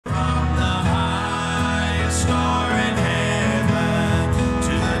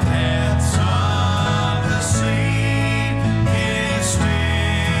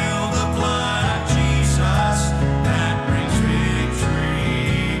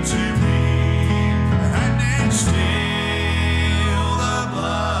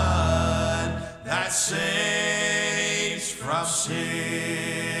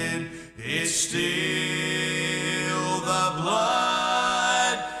sin. It's still the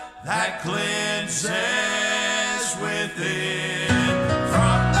blood that cleanses within.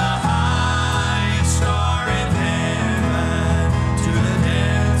 From the highest star in heaven to the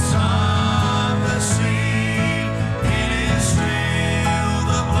depths of the sea, it is still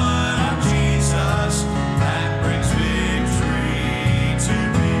the blood of Jesus that brings victory to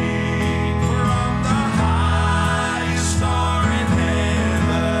me. From the highest star in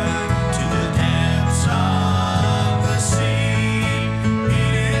heaven to the depths of the sea,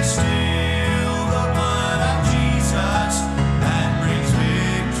 it is still the blood of Jesus that brings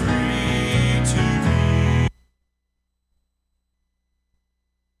victory to me.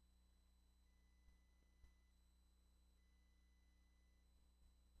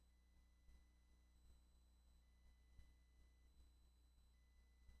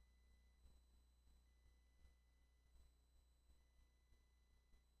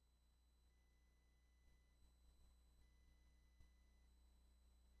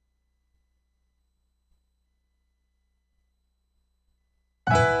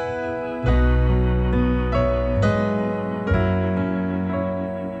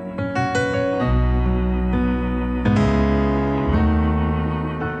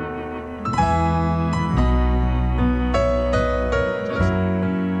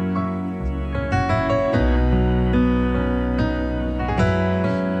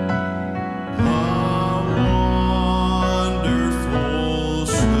 Wonderful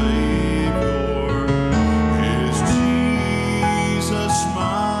Savior is Jesus,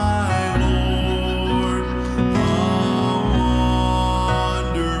 my Lord.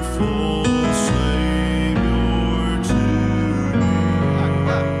 Wonderful Savior to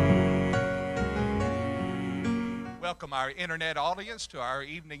me. Welcome our internet audience to our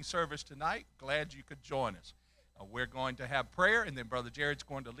evening service tonight. Glad you could join us. We're going to have prayer, and then Brother Jared's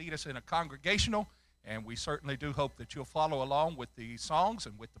going to lead us in a congregational, and we certainly do hope that you'll follow along with the songs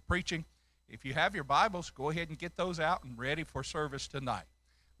and with the preaching. If you have your Bibles, go ahead and get those out and ready for service tonight.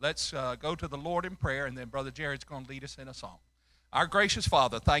 Let's go to the Lord in prayer, and then Brother Jared's going to lead us in a song. Our gracious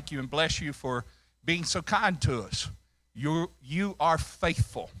Father, thank you and bless you for being so kind to us. You are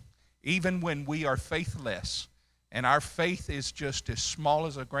faithful, even when we are faithless, and our faith is just as small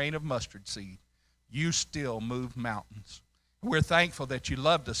as a grain of mustard seed. You still move mountains. We're thankful that you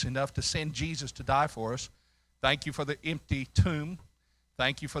loved us enough to send Jesus to die for us. Thank you for the empty tomb.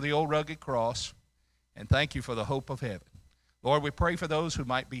 Thank you for the old rugged cross. And thank you for the hope of heaven. Lord, we pray for those who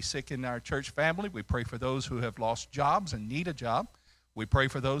might be sick in our church family. We pray for those who have lost jobs and need a job. We pray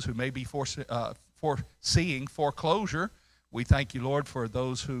for those who may be foreseeing foreclosure. We thank you, Lord, for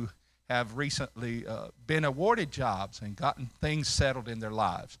those who have recently been awarded jobs and gotten things settled in their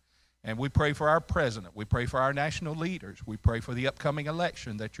lives. And we pray for our president. We pray for our national leaders. We pray for the upcoming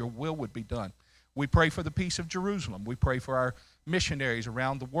election, that your will would be done. We pray for the peace of Jerusalem. We pray for our missionaries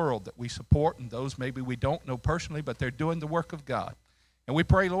around the world that we support, and those maybe we don't know personally, but they're doing the work of God. And we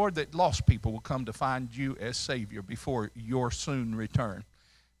pray, Lord, that lost people will come to find you as Savior before your soon return.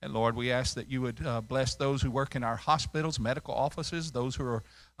 And Lord, we ask that you would bless those who work in our hospitals, medical offices, those who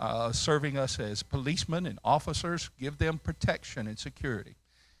are serving us as policemen and officers. Give them protection and security.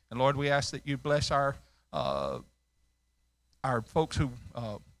 And Lord, we ask that you bless our folks who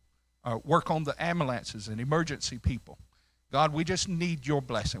work on the ambulances and emergency people. God, we just need your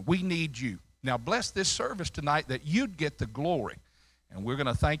blessing. We need you. Now bless this service tonight that you'd get the glory. And we're going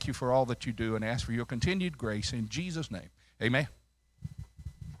to thank you for all that you do and ask for your continued grace in Jesus' name. Amen.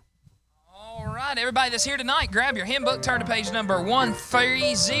 All right, everybody that's here tonight, grab your hymn book, turn to page number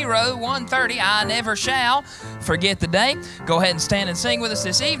 130. I never shall forget the day. Go ahead and stand and sing with us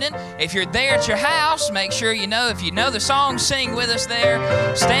this evening. If you're there at your house, make sure you know, if you know the song, sing with us there.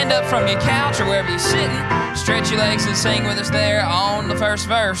 Stand up from your couch or wherever you're sitting, stretch your legs and sing with us there on the first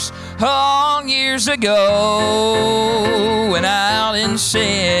verse. Long years ago, when out in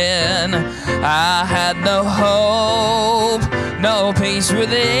sin, I had no hope, no peace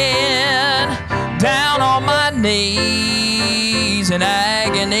within. Down on my knees in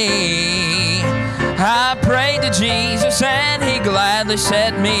agony, I prayed to Jesus and he gladly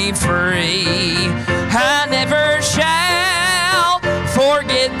set me free. I never shall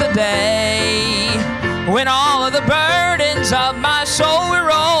forget the day when all of the burdens of my soul were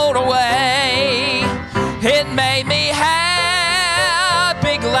rolled away. It made me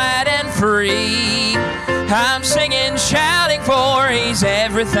happy, glad and free. I'm singing, shouting, for he's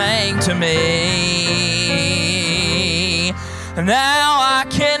everything to me. Now I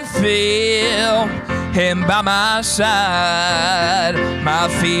can feel Him by my side, my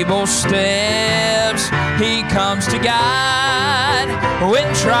feeble steps He comes to guide.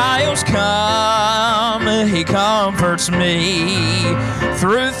 When trials come, He comforts me.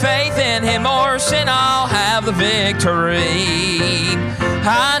 Through faith in Him or sin, I'll have the victory.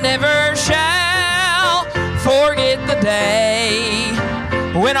 I never shall forget the day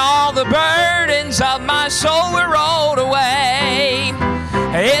when all the burdens of my soul were rolled away.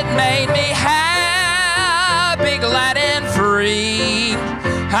 It made me happy, glad and free.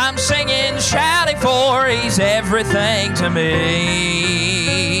 I'm singing, shouting, for He's everything to me.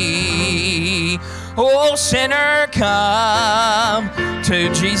 Oh, sinner, come to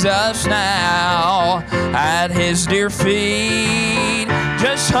Jesus now. At His dear feet,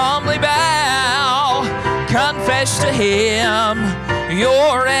 just humbly bow. Confess to Him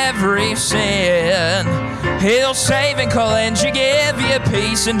your every sin. He'll save and cleanse you, give you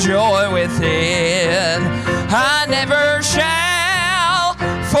peace and joy within. I never shall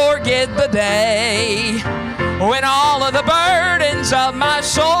forget the day when all of the burdens of my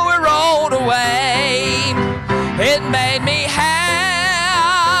soul were rolled away. It made me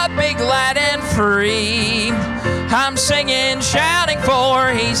happy, glad and free. I'm singing, shouting,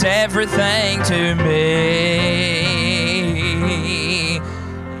 for He's everything to me.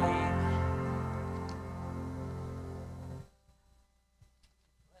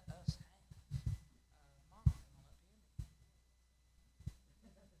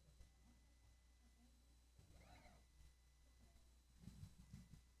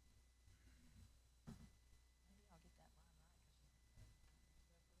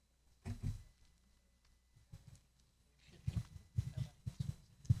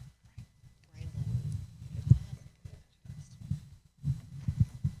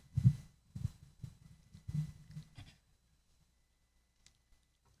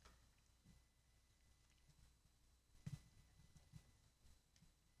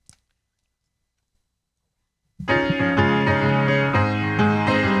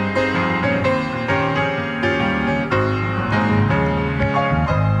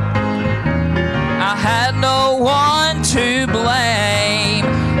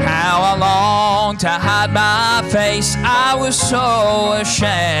 To hide my face, I was so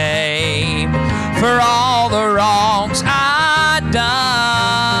ashamed for all the wrongs I'd done,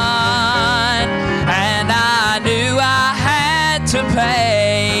 and I knew I had to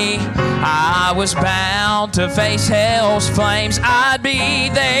pay. I was bound to face hell's flames. I'd be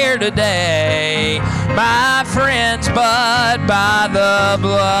there today, my friends, but by the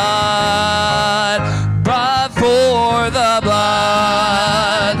blood, but for the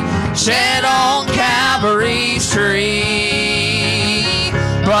blood shed on Calvary's tree.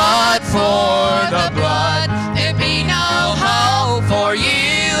 But for the blood, there'd be no hope for you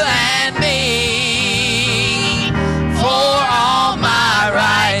and me. For all my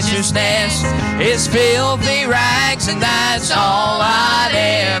righteousness is filthy rags, and that's all I'd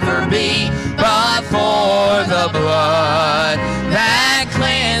ever be. But for the blood that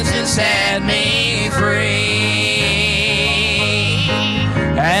cleansed and set me free.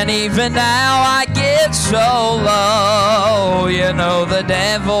 And even now I get so low, you know, the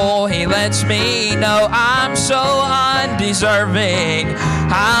devil, he lets me know I'm so undeserving,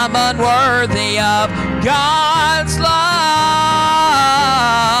 I'm unworthy of God's love.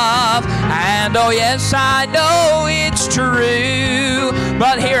 And oh yes, I know it's true,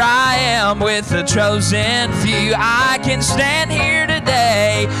 but here I am with the chosen few. I can stand here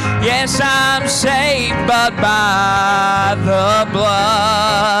today, yes, I'm saved, but by the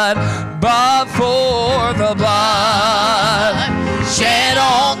blood, but for the blood shed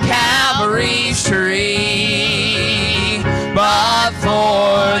on Calvary's tree. But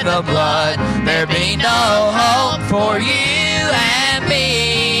for the blood, there be no hope for you and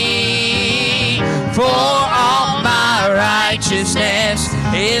me. For all my righteousness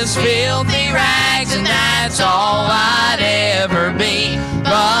is filthy rags, and that's all I'd ever be.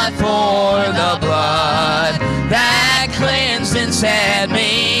 But for the blood that cleansed and set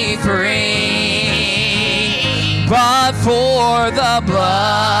me free. But for the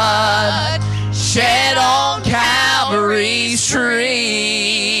blood shed on Calvary's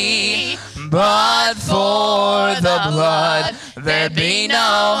tree. But for the blood, there'd be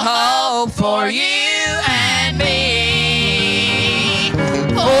no hope for you and me.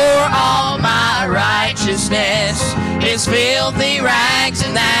 For all my righteousness is filthy rags,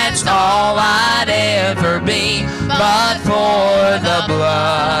 and that's all I'd ever be. But for the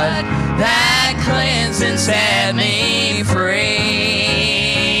blood that cleansed and set me free.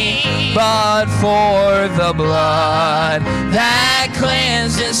 But for the blood that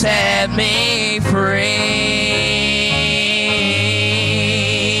cleansed and set me free.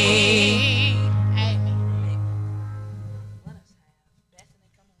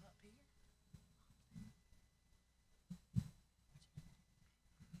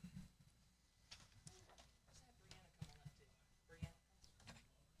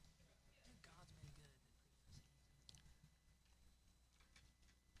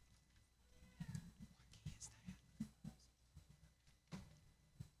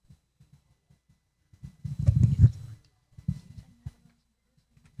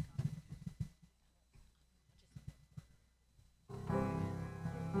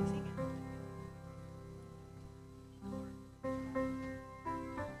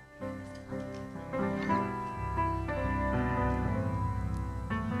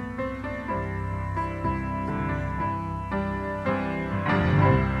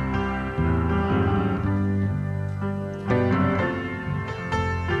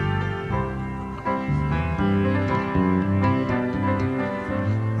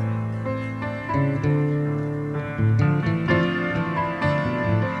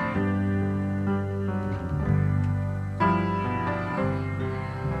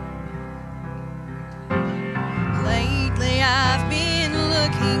 Lately I've been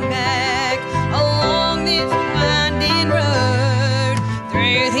looking back along this winding road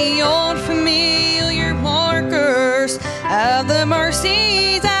through the old familiar markers of the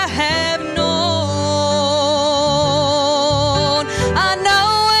mercies I have known. I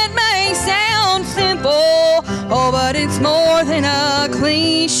know it may sound simple, oh, but it's more than a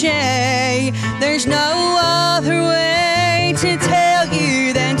cliche. There's no other way to tell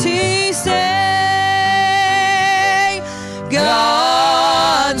you than to say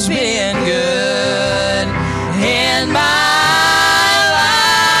God's been good in my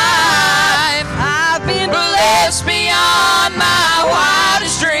life. I've been blessed beyond my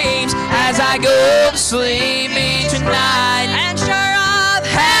wildest dreams as I go to sleep each night. And sure, I've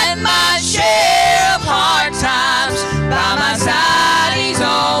had my share of hard times. By my side, He's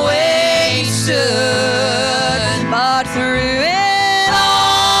always stood. But through it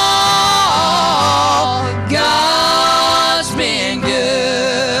all, God's been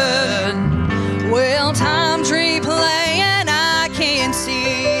good. Well, time's replay, and I can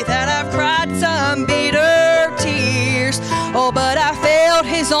see that I've cried some bitter tears. Oh, but I felt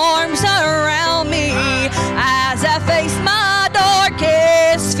His arms around me as I faced my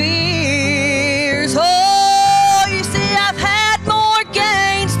darkest fears. Oh, you see, I've had more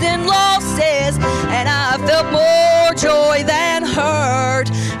gains than losses, and I've felt more joy than hurt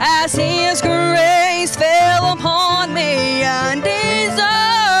as His grace fell upon me undeserved.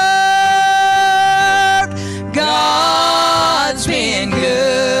 God's been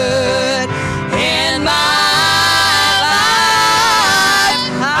good in my life.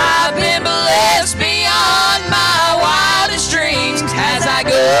 I've been blessed beyond my wildest dreams as I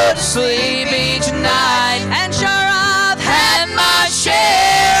go to sleep each night. And sure, I've had my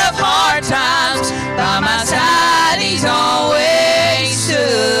share of hard times. By my side, He's always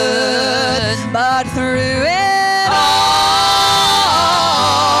stood. But through it all,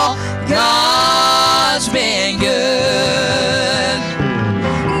 God's been good.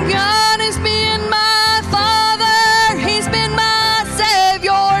 God has been my Father, He's been my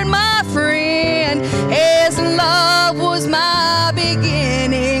Savior and my friend. His love was my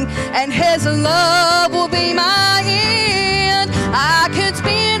beginning, and His love will be my end. I could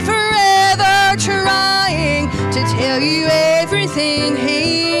spend forever trying to tell you everything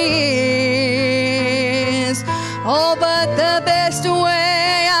He is. Oh, but the best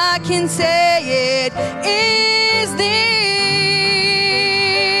way I can say it is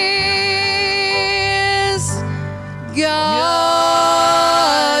this: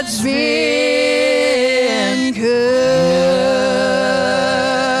 God's been good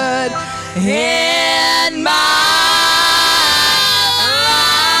in my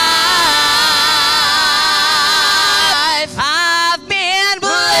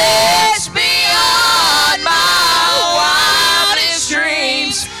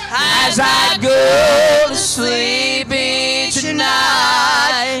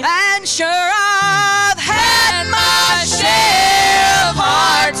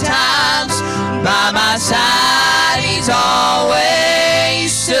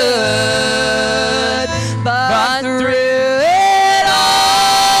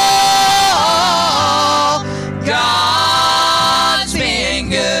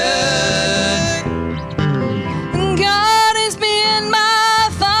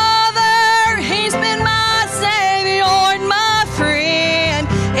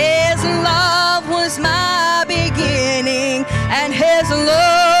says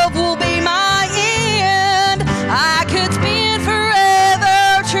love will be my end. I could spend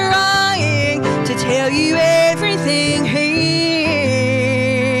forever trying to tell you everything he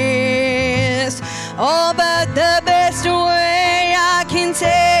is. Oh, but the best way I can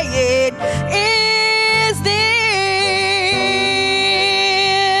say it is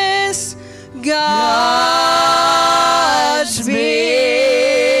this: God's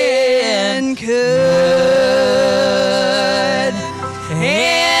been good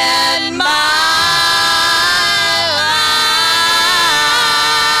in my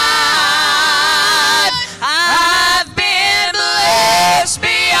life. I've been blessed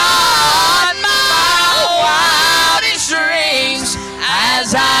beyond my wildest dreams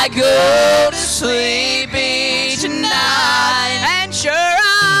as I go to sleep each night. And sure,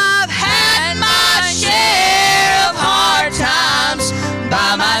 I've had my share of hard times.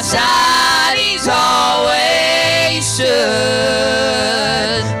 By my side, he's always stood.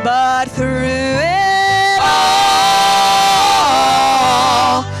 But through it all,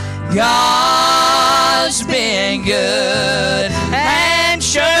 God's been good. And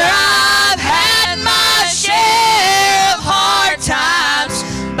sure, I've had my share of hard times.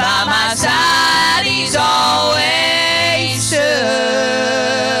 By my side, he's always stood.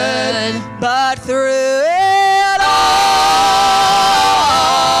 But through it all,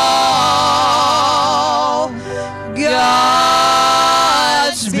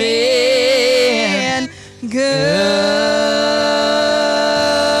 God's been good.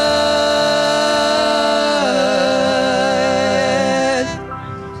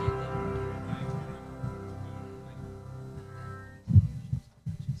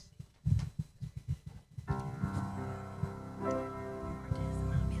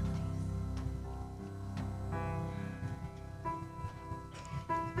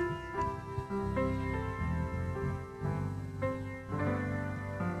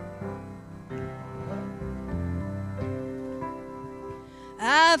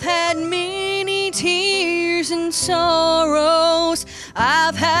 I've had many tears and sorrows.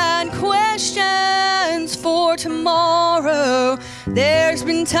 I've had questions for tomorrow. There's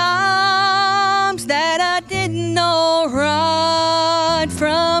been times that I didn't know right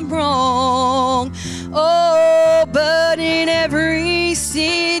from wrong. Oh, but in every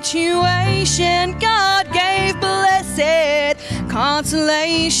situation, God gave blessed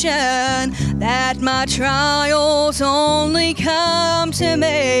consolation, that my trials only come to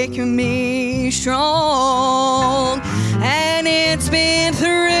make me strong. And it's been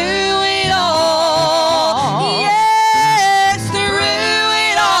through it all, yes, through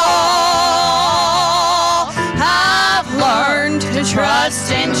it all, I've learned to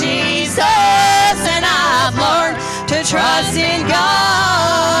trust in Jesus, and I've learned to trust in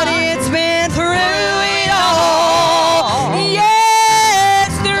God. It's been through it all,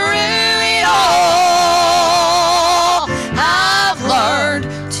 yes, through it all, I've learned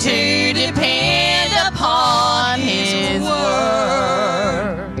to depend upon His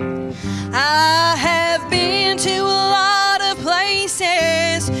word. I have been to a lot of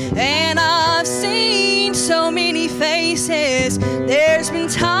places, and I've seen so many faces. There's been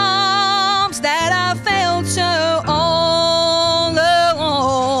times that I felt so all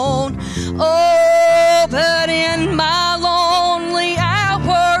alone. Oh, but in my lonely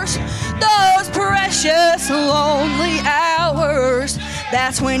hours, those precious lonely hours,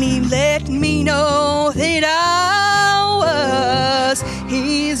 that's when He let me know that I was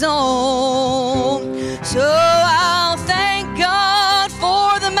His own. So I'll thank God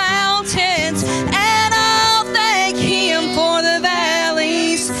for the mountains, and I'll thank Him for the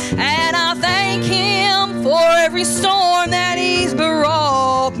valleys, and I'll thank Him for every storm that He's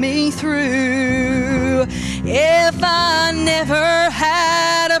brought me through. If I never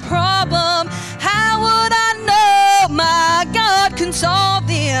had a problem, how would I know my God can solve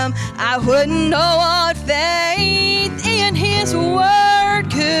them? I wouldn't know what faith in His word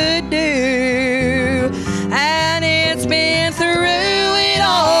could do. And it's been through it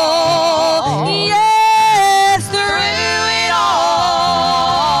all, yes, through it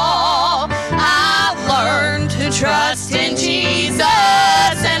all, I've learned to trust in Jesus,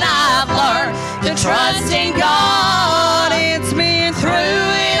 and I've learned to trust in God. It's been through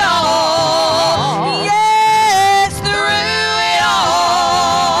it all, yes, through it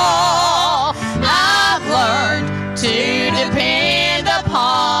all, I've learned to depend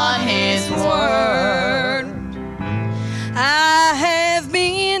upon His word. I have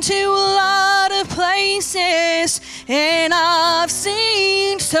been to a lot of places, and I've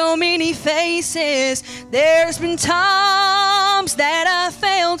seen so many faces. There's been times that I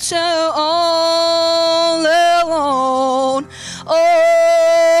felt so all alone. Oh,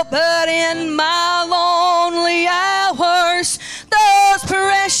 Oh, but in my lonely hours, those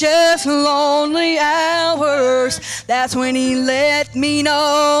precious lonely hours, that's when He let me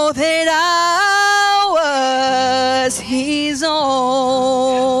know that I was His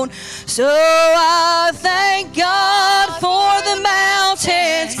own. So I thank God for the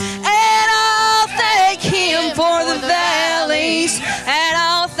mountains, and I'll thank Him for the valleys, and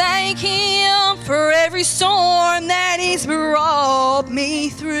I'll thank Him for every storm that He's brought me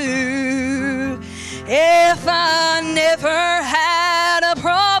through. If I never had a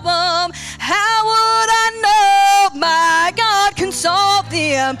problem, how would I know my God can solve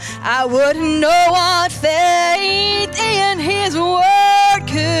them? I wouldn't know what faith in His Word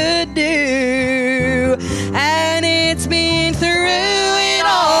could do. And it's been through it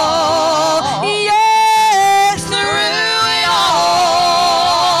all, yes, through it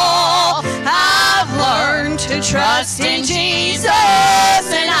all, I've learned to trust in Jesus,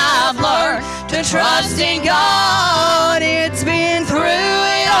 and I've learned to trust in God. It's been through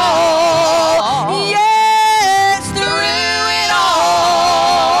it all, yes, through it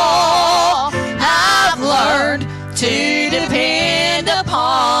all, I've learned to depend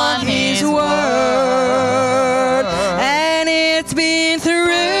upon His Word. And it's been through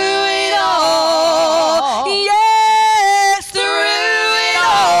it all, yes, through it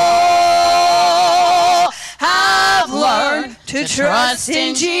all, I've learned to trust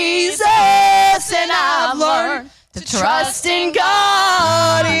in Jesus, and I've learned to trust in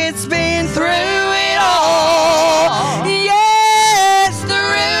God. It's been through it all, yes,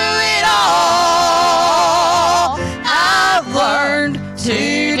 through it all, I've learned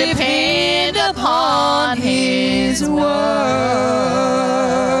to depend upon His Word.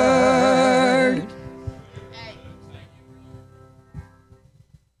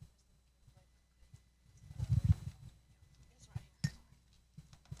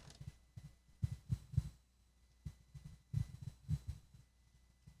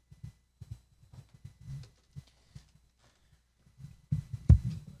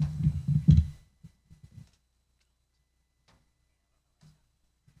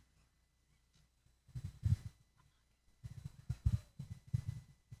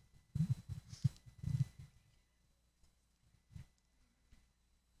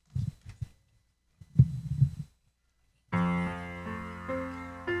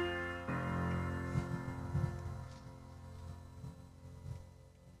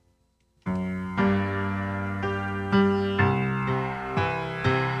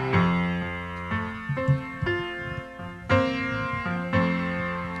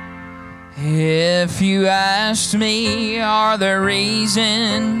 If you asked me, are there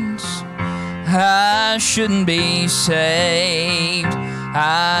reasons I shouldn't be saved,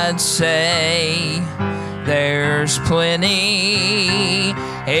 I'd say there's plenty.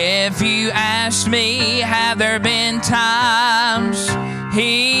 If you asked me, have there been times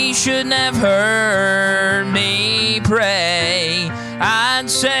He shouldn't have heard me pray, I'd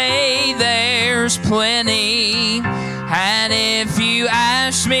say there's plenty. And if you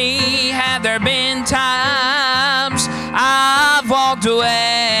ask me, have there been times I've walked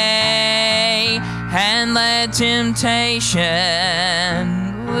away and let temptation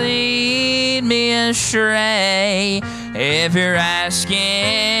lead me astray? If you're asking,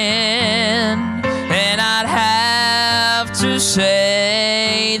 then I'd have to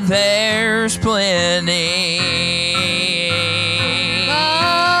say there's plenty.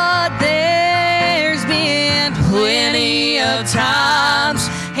 Plenty of times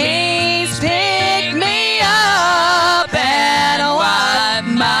He's picked me up and wiped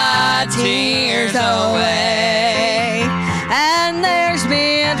my tears away. And there's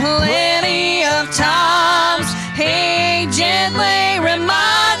been plenty of times He gently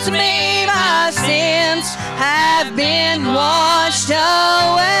reminds me my sins have been washed away.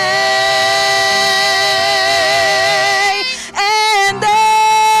 And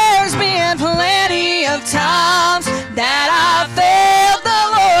there's been plenty of times that I failed the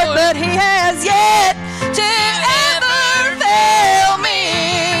Lord, but He has yet to ever fail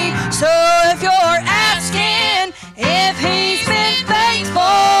me. So if you're asking if He's been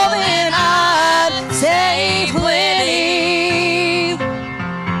faithful, then I'd say plenty.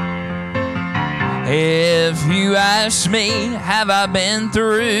 If you ask me, have I been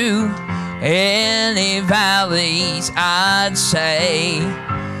through any valleys, I'd say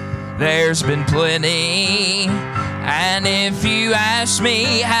there's been plenty. And if you ask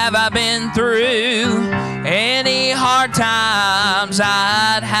me, have I been through any hard times,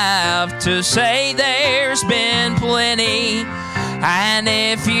 I'd have to say there's been plenty. And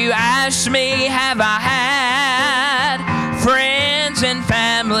if you ask me, have I had friends friends and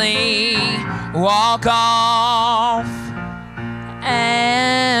family walk off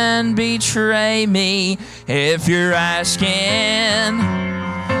and betray me. If you're asking, then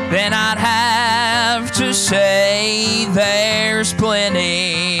I'd have to say there's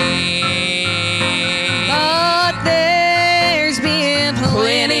plenty. But there's been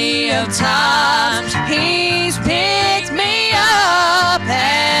plenty of times He's picked me up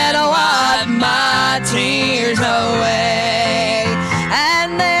and wiped my tears away.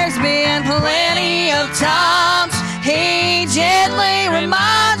 And there's been plenty of times He gently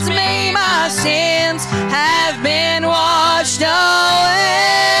reminds me my sins have been washed away.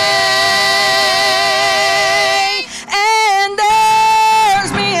 And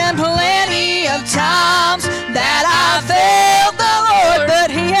there's been plenty of times that I failed the Lord,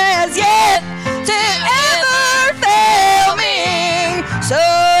 but He has yet to ever fail me. So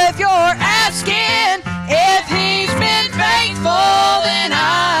if you're asking if He's been faithful, then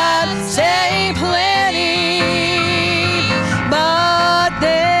I'd say plenty. But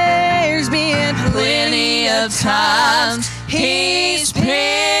there's been plenty of times He's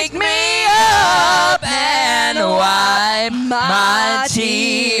picked me up and wiped my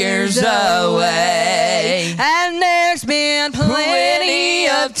tears away. And there's been plenty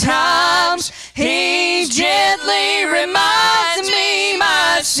of times He gently reminds me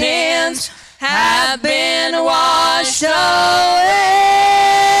my sins have been washed away.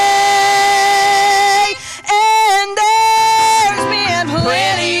 And there's been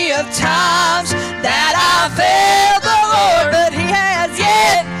plenty of times that I failed the Lord, but He has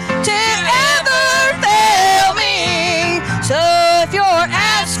yet to ever fail me. So if you're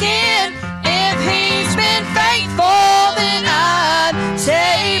asking if He's been faithful, then I'd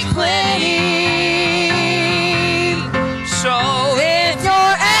say plenty. So If you're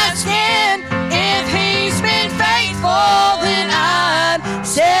asking if He's been faithful, then I'd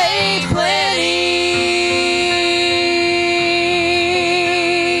say plenty.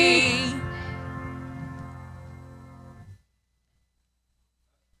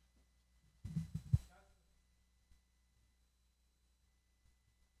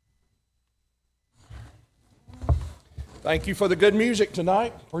 Thank you for the good music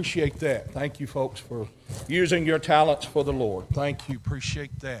tonight. Appreciate that. Thank you, folks, for using your talents for the Lord. Thank you.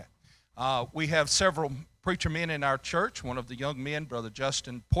 Appreciate that. We have several preacher men in our church. One of the young men, Brother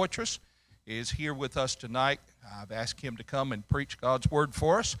Justin Poitras, is here with us tonight. I've asked him to come and preach God's Word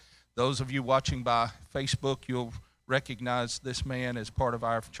for us. Those of you watching by Facebook, you'll recognize this man as part of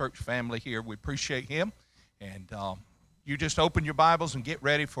our church family here. We appreciate him. And you just open your Bibles and get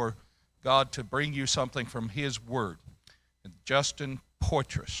ready for God to bring you something from His Word. Justin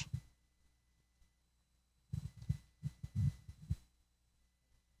Poitras.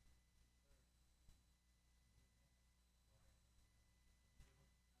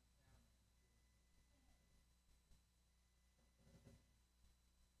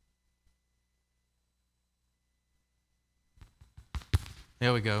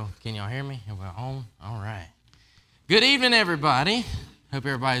 There we go. Can y'all hear me? We're on? All right. Good evening, everybody. Hope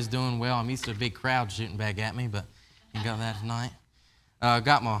everybody's doing well. I'm used to a big crowd shooting back at me, but you got that tonight.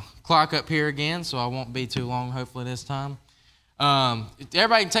 Got my clock up here again, so I won't be too long, hopefully, this time.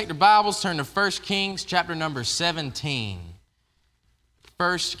 Everybody can take their Bibles, turn to 1 Kings, chapter number 17.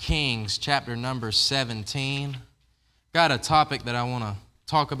 1 Kings, chapter number 17. Got a topic that I want to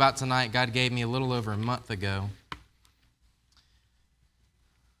talk about tonight. God gave me a little over a month ago.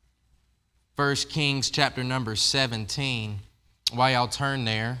 1 Kings, chapter number 17. While y'all turn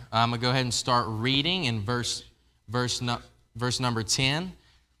there, I'm going to go ahead and start reading in verse number 10.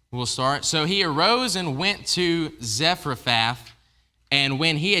 We'll start. So he arose and went to Zarephath, and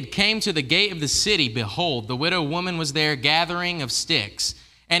when he had came to the gate of the city, behold, the widow woman was there gathering of sticks.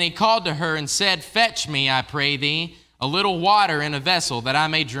 And he called to her and said, Fetch me, I pray thee, a little water in a vessel, that I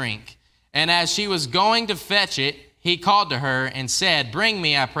may drink. And as she was going to fetch it, he called to her and said, Bring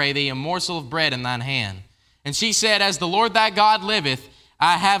me, I pray thee, a morsel of bread in thine hand. And she said, As the Lord thy God liveth,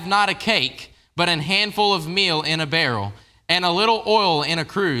 I have not a cake, but an handful of meal in a barrel, and a little oil in a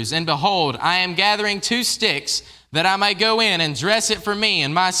cruse. And behold, I am gathering 2 sticks, that I may go in and dress it for me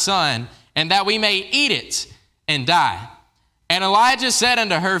and my son, and that we may eat it and die. And Elijah said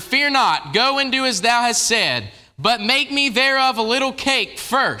unto her, Fear not, go and do as thou hast said, but make me thereof a little cake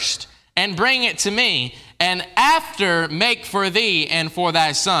first, and bring it to me, and after make for thee and for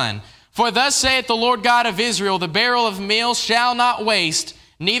thy son. For thus saith the Lord God of Israel, the barrel of meal shall not waste,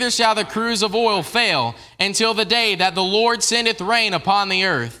 neither shall the cruse of oil fail, until the day that the Lord sendeth rain upon the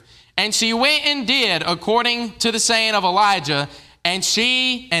earth. And she went and did according to the saying of Elijah, And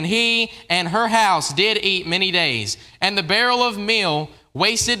she and he and her house did eat many days. And the barrel of meal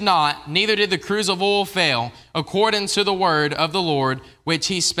wasted not, neither did the cruse of oil fail, according to the word of the Lord, which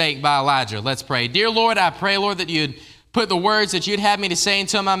he spake by Elijah. Let's pray. Dear Lord, I pray, Lord, that you'd put the words that you'd have me to say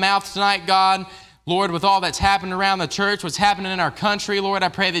into my mouth tonight, God. Lord, with all that's happened around the church, what's happening in our country, Lord, I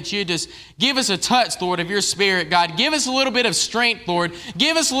pray that you just give us a touch, Lord, of your Spirit, God. Give us a little bit of strength, Lord.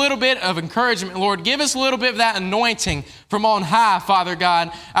 Give us a little bit of encouragement, Lord. Give us a little bit of that anointing from on high, Father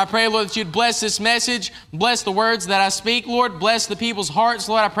God. I pray, Lord, that you'd bless this message, bless the words that I speak, Lord. Bless the people's hearts,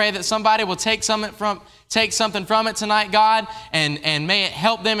 Lord. I pray that somebody will take something from it tonight, God, and may it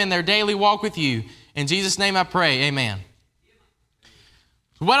help them in their daily walk with you. In Jesus' name I pray, amen.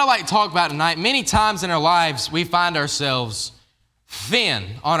 What I like to talk about tonight, many times in our lives, we find ourselves thin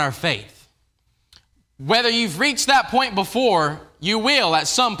on our faith. Whether you've reached that point before, you will at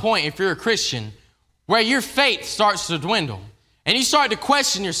some point if you're a Christian, where your faith starts to dwindle. And you start to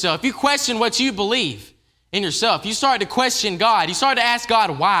question yourself. You question what you believe in yourself. You start to question God. You start to ask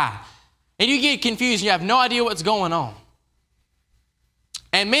God why. And you get confused. You have no idea what's going on.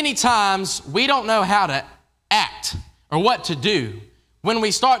 And many times, we don't know how to act or what to do when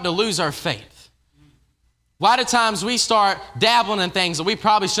we start to lose our faith. A lot of times we start dabbling in things that we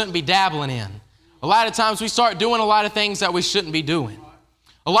probably shouldn't be dabbling in. A lot of times we start doing a lot of things that we shouldn't be doing.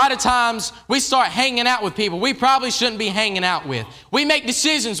 A lot of times we start hanging out with people we probably shouldn't be hanging out with. We make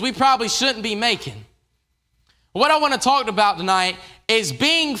decisions we probably shouldn't be making. What I want to talk about tonight is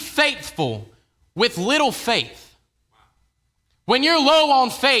being faithful with little faith. When you're low on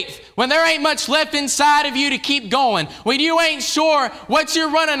faith, when there ain't much left inside of you to keep going, when you ain't sure what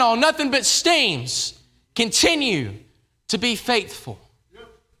you're running on, nothing but steams, continue to be faithful.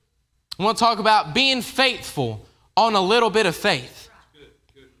 I want to talk about being faithful on a little bit of faith.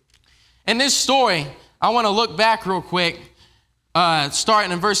 In this story, I want to look back real quick,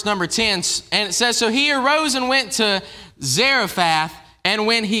 starting in verse number 10, and it says, So he arose and went to Zarephath, and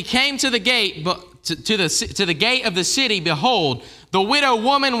when he came to the gate, to the gate of the city, behold, the widow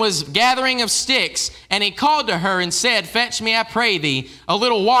woman was gathering of sticks, and he called to her and said, Fetch me, I pray thee, a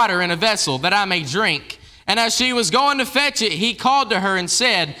little water in a vessel, that I may drink. And as she was going to fetch it, he called to her and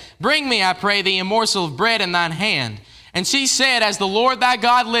said, Bring me, I pray thee, a morsel of bread in thine hand. And she said, As the Lord thy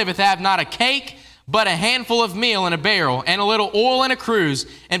God liveth, I have not a cake, but a handful of meal in a barrel, and a little oil in a cruse.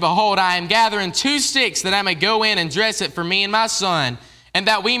 And behold, I am gathering 2 sticks, that I may go in and dress it for me and my son, and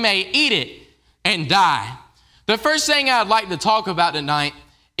that we may eat it and die. The first thing I'd like to talk about tonight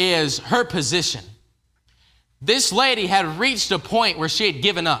is her position. This lady had reached a point where she had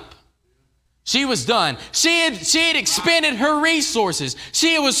given up. She was done. She had expended her resources.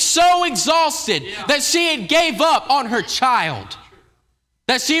 She was so exhausted that she had gave up on her child,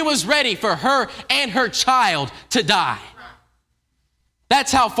 that she was ready for her and her child to die.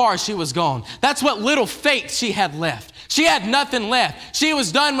 That's how far she was gone. That's what little faith she had left. She had nothing left. She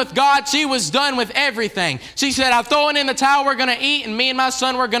was done with God. She was done with everything. She said, I'm throwing in the towel, we're going to eat, and me and my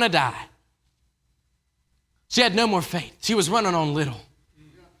son, we're going to die. She had no more faith. She was running on little.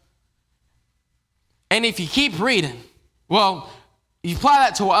 And if you keep reading, well, you apply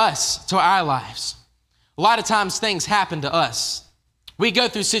that to us, to our lives. A lot of times things happen to us. We go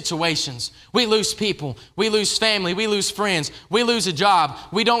through situations. We lose people. We lose family. We lose friends. We lose a job.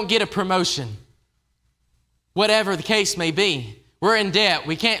 We don't get a promotion. Whatever the case may be, we're in debt.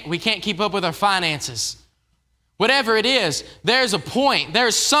 We can't keep up with our finances. Whatever it is, there's a point.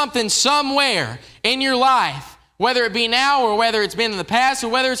 There's something somewhere in your life, whether it be now or whether it's been in the past or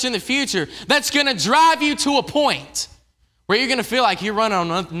whether it's in the future, that's going to drive you to a point where you're going to feel like you're running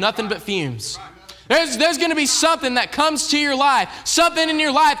on nothing but fumes. There's going to be something that comes to your life, something in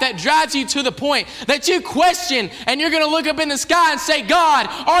your life that drives you to the point that you question, and you're going to look up in the sky and say, God,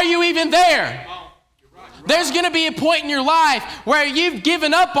 are you even there? There's going to be a point in your life where you've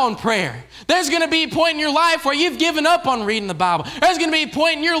given up on prayer. There's going to be a point in your life where you've given up on reading the Bible. There's going to be a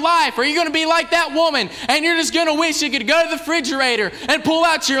point in your life where you're going to be like that woman and you're just going to wish you could go to the refrigerator and pull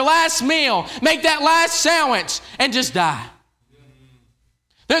out your last meal, make that last sandwich, and just die.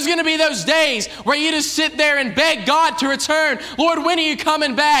 There's going to be those days where you just sit there and beg God to return. Lord, when are you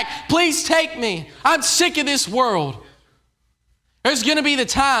coming back? Please take me. I'm sick of this world. There's going to be the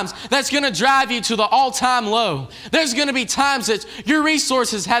times that's going to drive you to the all-time low. There's going to be times that your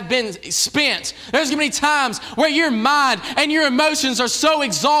resources have been spent. There's going to be times where your mind and your emotions are so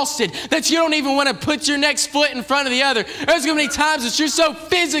exhausted that you don't even want to put your next foot in front of the other. There's going to be times that you're so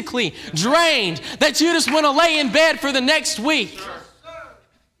physically drained that you just want to lay in bed for the next week.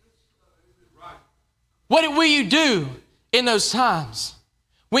 What will you do in those times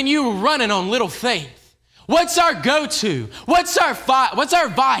when you were running on little faith? What's our go-to? What's our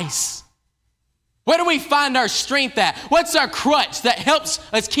vice? Where do we find our strength at? What's our crutch that helps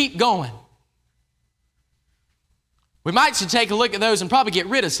us keep going? We might should take a look at those and probably get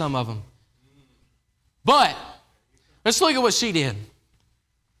rid of some of them. But let's look at what she did.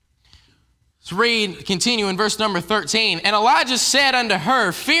 Let's continue in verse number 13. And Elijah said unto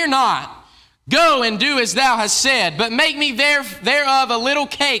her, Fear not, go and do as thou hast said, but make me thereof a little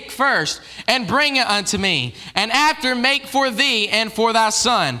cake first, and bring it unto me, and after make for thee and for thy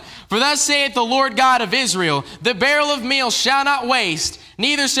son. For thus saith the Lord God of Israel, the barrel of meal shall not waste,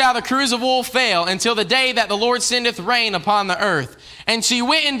 neither shall the cruse of oil fail, until the day that the Lord sendeth rain upon the earth. And she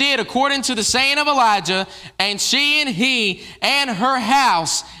went and did according to the saying of Elijah, and she and he and her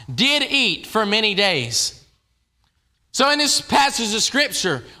house did eat for many days. So in this passage of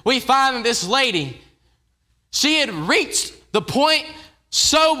scripture, we find that this lady, she had reached the point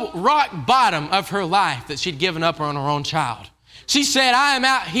so rock bottom of her life that she'd given up on her own child. She said, I am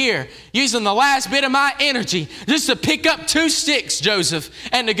out here using the last bit of my energy just to pick up 2 sticks, Joseph,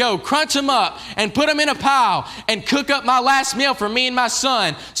 and to go crunch them up and put them in a pile and cook up my last meal for me and my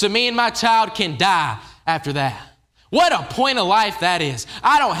son so me and my child can die after that. What a point of life that is.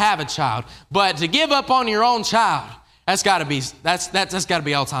 I don't have a child, but to give up on your own child, that's got to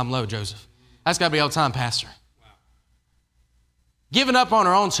be all-time low, Joseph. That's got to be all-time, Pastor. Wow. Giving up on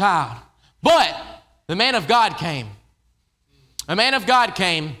her own child. But the man of God came. A man of God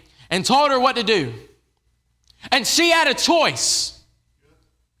came and told her what to do. And she had a choice.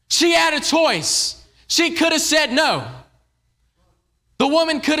 She had a choice. She could have said no. The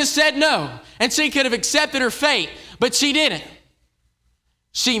woman could have said no, and she could have accepted her fate, but she didn't.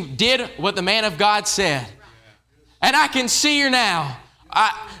 She did what the man of God said. And I can see her now.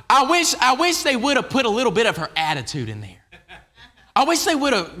 I wish they would have put a little bit of her attitude in there. I wish they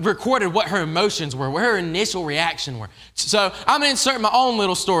would have recorded what her emotions were, what her initial reaction were. So I'm going to insert my own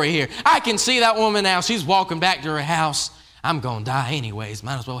little story here. I can see that woman now. She's walking back to her house. I'm going to die anyways.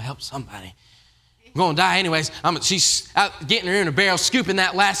 Might as well help somebody. I'm going to die anyways. She's out getting her in a barrel, scooping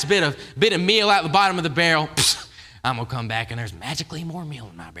that last bit of meal out the bottom of the barrel. I'm going to come back and there's magically more meal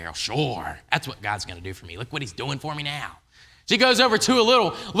in my barrel. Sure, that's what God's going to do for me. Look what he's doing for me now. She goes over to a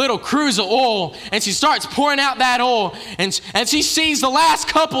little cruse of oil and she starts pouring out that oil and she sees the last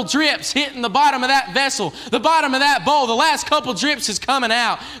couple drips hitting the bottom of that vessel, the bottom of that bowl. The last couple drips is coming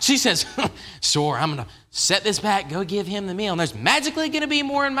out. She says, sure, I'm going to set this back, go give him the meal, and there's magically going to be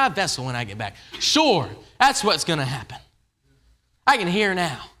more in my vessel when I get back. Sure, that's what's going to happen. I can hear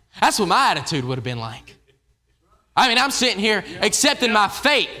now. That's what my attitude would have been like. I mean, I'm sitting here accepting my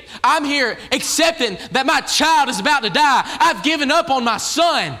fate. I'm here accepting that my child is about to die. I've given up on my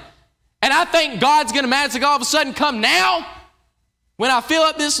son. And I think God's going to magically all of a sudden come now when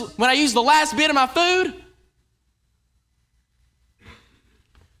I use the last bit of my food.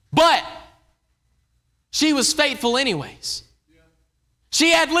 But she was faithful anyways.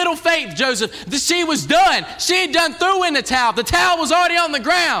 She had little faith, Joseph. She was done. She had done through in the towel. The towel was already on the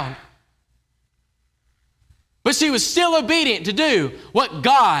ground. But she was still obedient to do what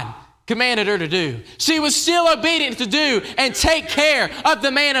God commanded her to do. She was still obedient to do and take care of the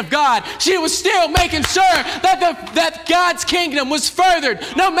man of God. She was still making sure that God's kingdom was furthered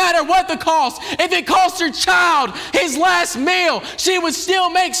no matter what the cost. If it cost her child his last meal, she would still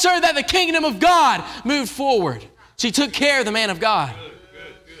make sure that the kingdom of God moved forward. She took care of the man of God.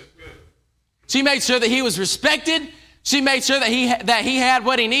 She made sure that he was respected. She made sure that he had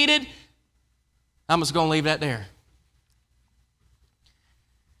what he needed. I'm just going to leave that there.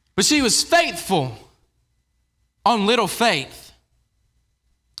 But she was faithful on little faith.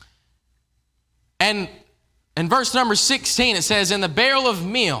 And in verse number 16, it says, And the barrel of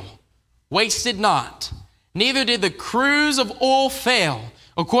meal wasted not, neither did the cruse of oil fail,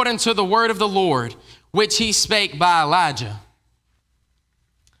 according to the word of the Lord, which he spake by Elijah.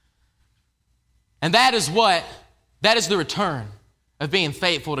 And that is the return of being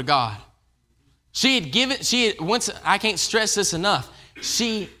faithful to God. I can't stress this enough.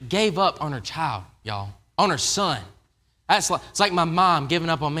 She gave up on her child, y'all, on her son. It's like my mom giving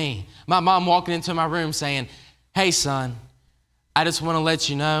up on me. My mom walking into my room saying, Hey, son, I just want to let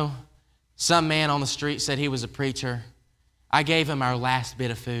you know, some man on the street said he was a preacher. I gave him our last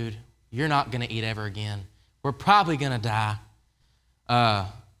bit of food. You're not going to eat ever again. We're probably going to die.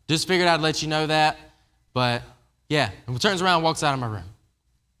 Just figured I'd let you know that. But, yeah, and turns around and walks out of my room.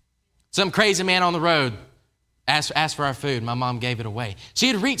 Some crazy man on the road asked for our food. My mom gave it away. She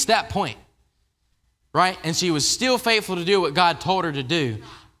had reached that point, right? And she was still faithful to do what God told her to do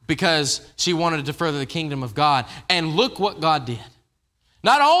because she wanted to further the kingdom of God. And look what God did.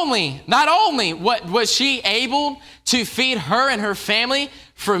 Not only what was she able to feed her and her family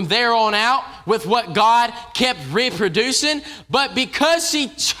from there on out with what God kept reproducing, but because she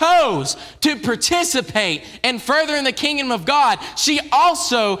chose to participate in furthering the kingdom of God, she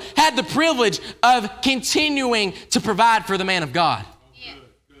also had the privilege of continuing to provide for the man of God.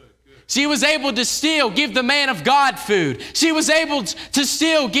 She was able to still give the man of God food. She was able to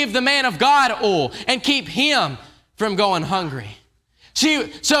still give the man of God oil and keep him from going hungry.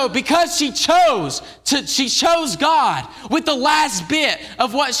 So because she chose God with the last bit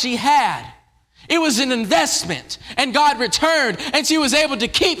of what she had. It was an investment, and God returned, and she was able to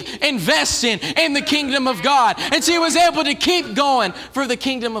keep investing in the kingdom of God, and she was able to keep going for the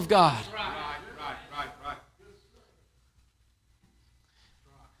kingdom of God. Right.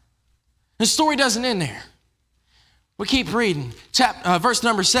 The story doesn't end there. We keep reading, verse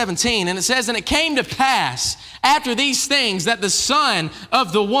number 17, and it says, "And it came to pass after these things that the son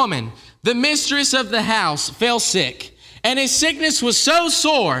of the woman, the mistress of the house, fell sick. And his sickness was so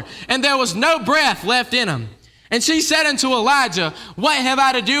sore, and there was no breath left in him. And she said unto Elijah, What have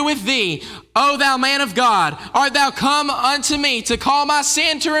I to do with thee, O thou man of God? Art thou come unto me to call my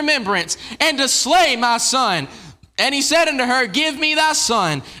sin to remembrance, and to slay my son? And he said unto her, Give me thy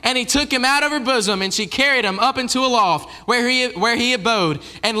son. And he took him out of her bosom, and she carried him up into a loft where he abode,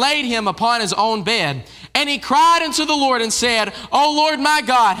 and laid him upon his own bed. And he cried unto the Lord and said, O Lord my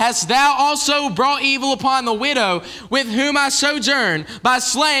God, hast thou also brought evil upon the widow with whom I sojourn by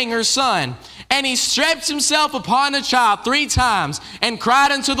slaying her son? And he stretched himself upon the child 3 times and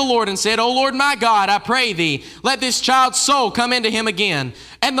cried unto the Lord and said, O Lord my God, I pray thee, let this child's soul come into him again.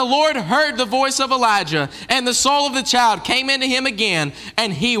 And the Lord heard the voice of Elijah, and the soul of the child came into him again,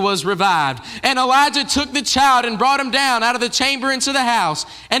 and he was revived. And Elijah took the child and brought him down out of the chamber into the house,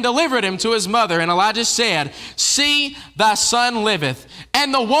 and delivered him to his mother. And Elijah said, See, thy son liveth.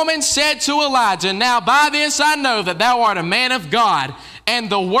 And the woman said to Elijah, Now by this I know that thou art a man of God, and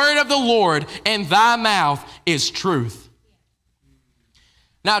the word of the Lord in thy mouth is truth.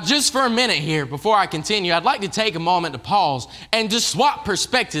 Now, just for a minute here, before I continue, I'd like to take a moment to pause and just swap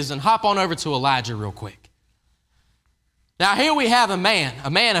perspectives and hop on over to Elijah real quick. Now, here we have a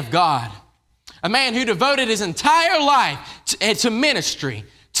man of God, a man who devoted his entire life to ministry,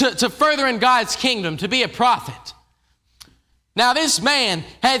 to furthering God's kingdom, to be a prophet. Now, this man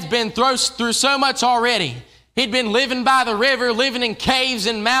has been through so much already. He'd been living by the river, living in caves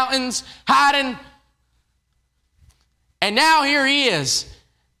and mountains, hiding. And now here he is.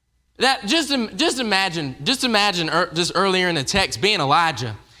 That just imagine just earlier in the text being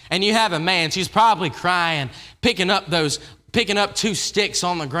Elijah, and you have a man. She's probably crying, picking up 2 sticks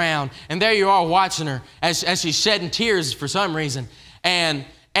on the ground, and there you are watching her as she's shedding tears for some reason. And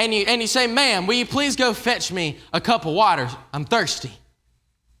you say, "Ma'am, will you please go fetch me a cup of water? I'm thirsty."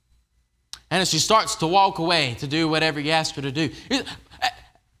 And as she starts to walk away to do whatever you ask her to do,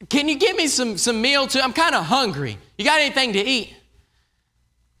 "Can you give me some meal too? I'm kind of hungry. You got anything to eat?"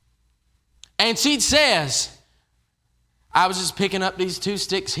 And she says, "I was just picking up these 2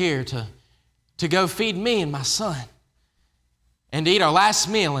 sticks here to go feed me and my son, and to eat our last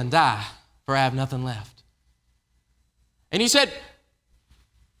meal and die, for I have nothing left." And you said,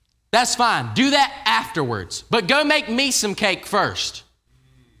 "That's fine. Do that afterwards, but go make me some cake first."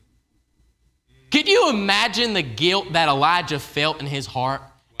 Could you imagine the guilt that Elijah felt in his heart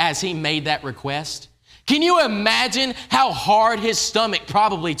as he made that request? Can you imagine how hard his stomach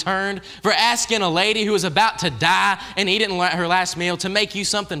probably turned for asking a lady who was about to die and eating her last meal to make you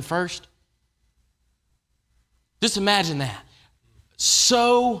something first? Just imagine that.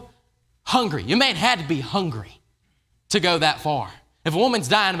 So hungry. Your man had to be hungry to go that far. If a woman's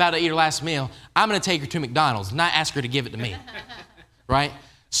dying about to eat her last meal, I'm going to take her to McDonald's, not ask her to give it to me. Right?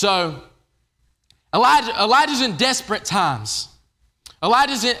 So Elijah's in desperate times.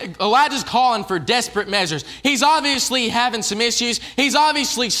 Elijah's calling for desperate measures. He's obviously having some issues. He's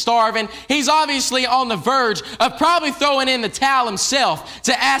obviously starving. He's obviously on the verge of probably throwing in the towel himself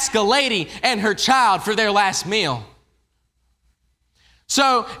to ask a lady and her child for their last meal.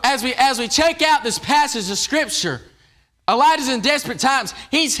 So as we check out this passage of Scripture, Elijah's in desperate times.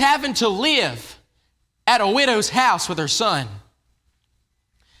 He's having to live at a widow's house with her son.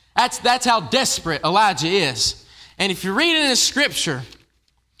 That's how desperate Elijah is. And if you read in this scripture,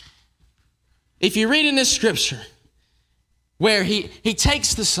 where he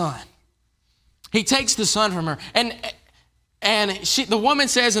takes the son from her, and the woman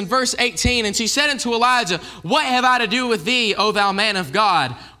says in verse 18, and she said unto Elijah, What have I to do with thee, O thou man of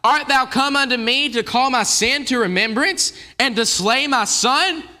God? Art thou come unto me to call my sin to remembrance and to slay my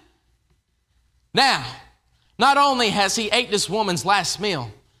son? Now Not only has he ate this woman's last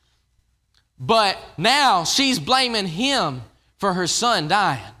meal, but now she's blaming him for her son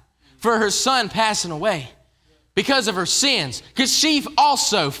dying, for her son passing away because of her sins, because she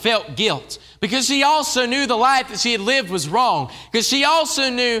also felt guilt, because she also knew the life that she had lived was wrong, because she also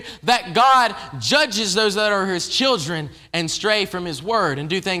knew that God judges those that are his children and stray from his word and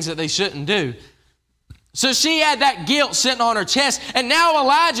do things that they shouldn't do. So she had that guilt sitting on her chest, and now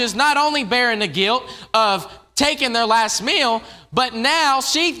Elijah's not only bearing the guilt of taking their last meal, but now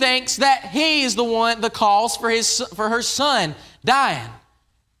she thinks that he is the cause for her son dying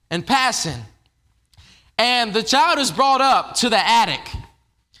and passing. And the child is brought up to the attic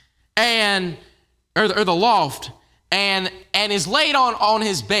or the loft and is laid on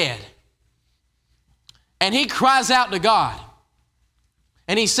his bed. And he cries out to God.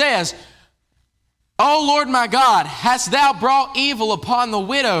 And he says, "O Lord my God, hast thou brought evil upon the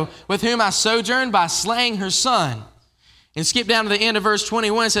widow with whom I sojourned by slaying her son?" And skip down to the end of verse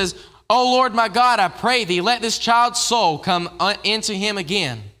 21. It says, "O Lord my God, I pray thee, let this child's soul come into him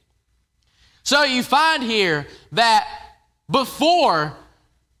again." So you find here that before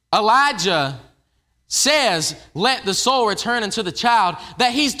Elijah says, "Let the soul return unto the child,"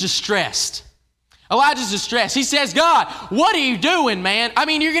 that he's distressed. Elijah's distressed. He says, "God, what are you doing, man? I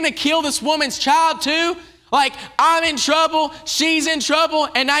mean, you're going to kill this woman's child too? Like, I'm in trouble, she's in trouble,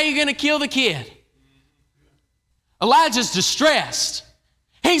 and now you're going to kill the kid." Elijah's distressed.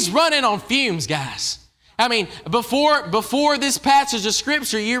 He's running on fumes, guys. I mean, before this passage of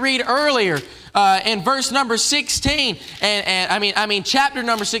Scripture, you read earlier in verse number 16, and chapter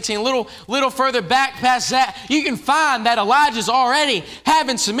number 16, a little further back past that, you can find that Elijah's already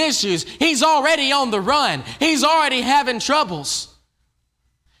having some issues. He's already on the run. He's already having troubles.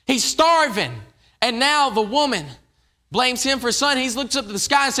 He's starving. And now the woman blames him for his son. He looks up to the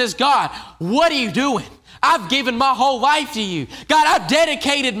sky and says, "God, what are you doing? I've given my whole life to you. God, I've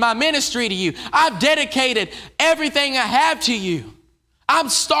dedicated my ministry to you. I've dedicated everything I have to you. I'm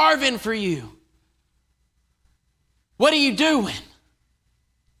starving for you. What are you doing?"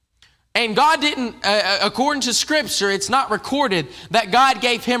 And God didn't, according to Scripture, it's not recorded that God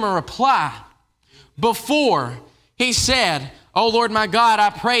gave him a reply before he said, "O Lord my God,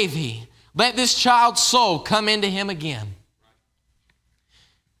 I pray thee, let this child's soul come into him again."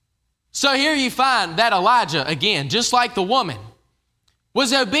 So here you find that Elijah, again, just like the woman,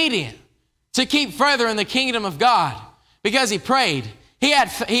 was obedient to keep further in the kingdom of God because he prayed. He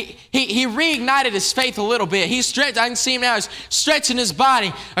reignited his faith a little bit. He stretched, I can see him now, he's stretching his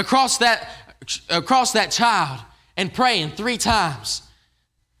body across that child and praying 3 times,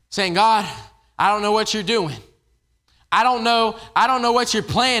 saying, "God, I don't know what you're doing. I don't know what your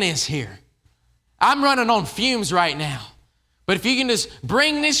plan is here. I'm running on fumes right now. But if you can just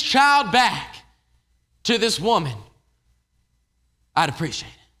bring this child back to this woman, I'd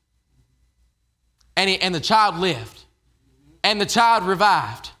appreciate it." And the child lived. And the child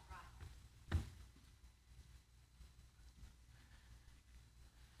revived.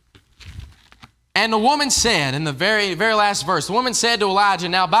 And the woman said, in the very, very last verse, the woman said to Elijah,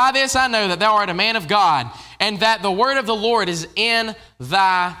 "Now by this I know that thou art a man of God, and that the word of the Lord is in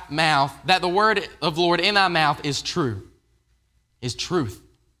thy mouth, that the word of the Lord in thy mouth is true." Is truth.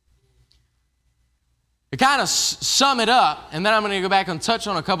 To kind of sum it up, and then I'm going to go back and touch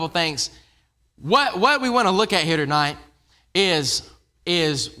on a couple of things. What we want to look at here tonight is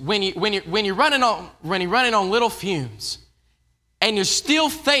when you're running on little fumes, and you're still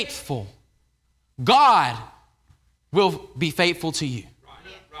faithful, God will be faithful to you.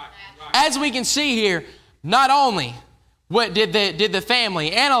 As we can see here, not only what did the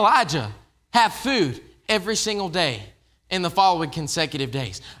family and Elijah have food every single day in the following consecutive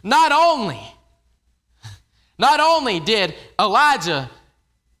days. Not only did Elijah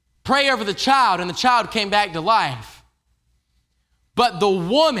pray over the child and the child came back to life, but the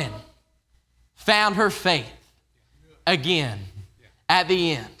woman found her faith again at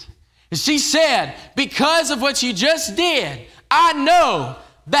the end. And she said, "Because of what you just did, I know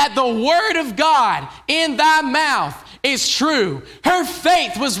that the word of God in thy mouth is true." Her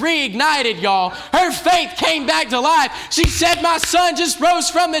faith was reignited, y'all. Her faith came back to life. She said, "My son just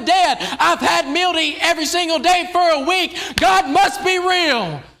rose from the dead. I've had meal to eat every single day for a week. God must be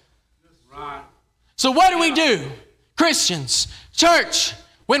real." Right. So what do? Christians, church,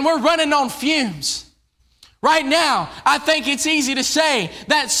 when we're running on fumes? Right now, I think it's easy to say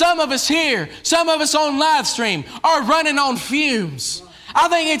that some of us here, some of us on live stream are running on fumes. I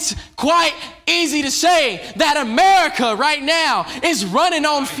think it's quite easy to say that America right now is running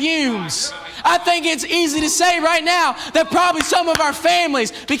on fumes. I think it's easy to say right now that probably some of our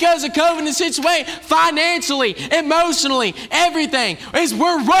families, because of COVID and the situation, financially, emotionally, everything,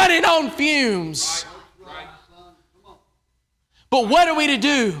 we're running on fumes. Right. But what are we to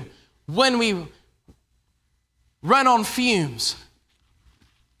do when we run on fumes?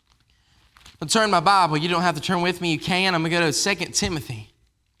 I'll turn my Bible. You don't have to turn with me. You can. I'm going to go to 2 Timothy,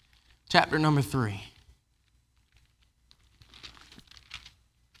 chapter number 3.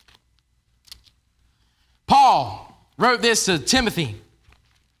 Paul wrote this to Timothy.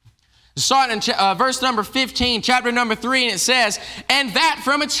 Starting in verse number 15, chapter number 3, and it says, "And that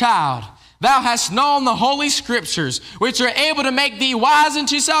from a child thou hast known the holy scriptures, which are able to make thee wise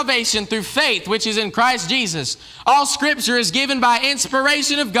unto salvation through faith which is in Christ Jesus. All scripture is given by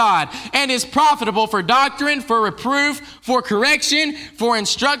inspiration of God, and is profitable for doctrine, for reproof, for correction, for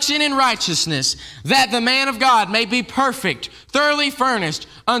instruction in righteousness, that the man of God may be perfect, thoroughly furnished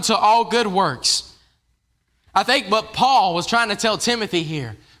unto all good works." I think what Paul was trying to tell Timothy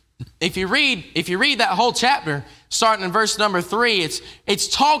here, if you read that whole chapter, starting in verse number 3, it's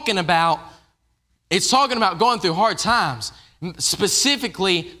talking about going through hard times,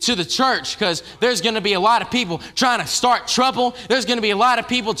 specifically to the church, because there's going to be a lot of people trying to start trouble. There's going to be a lot of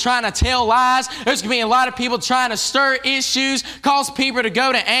people trying to tell lies. There's going to be a lot of people trying to stir issues, cause people to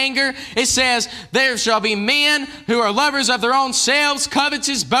go to anger. It says, "There shall be men who are lovers of their own selves,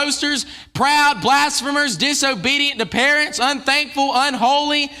 covetous, boasters, proud, blasphemers, disobedient to parents, unthankful,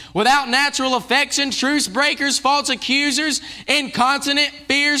 unholy, without natural affection, truce breakers, false accusers, incontinent,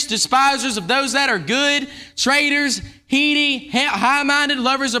 fierce, despisers of those that are good, traitors, heady, high-minded,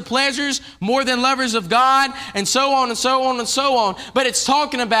 lovers of pleasures more than lovers of God," and so on and so on and so on. But it's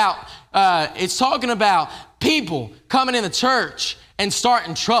talking about people coming in the church and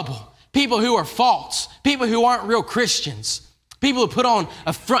starting trouble. People who are false. People who aren't real Christians. People who put on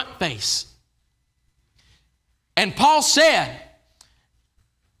a front face. And Paul said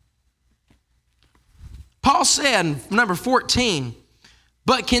in number 14,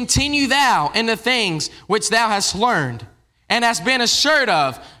 "But continue thou in the things which thou hast learned, and hast been assured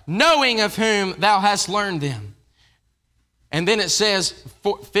of, knowing of whom thou hast learned them." And then it says,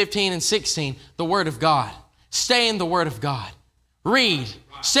 15 and 16, the Word of God. Stay in the Word of God. Read.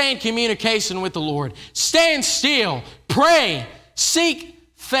 Stay in communication with the Lord. Stand still. Pray. Seek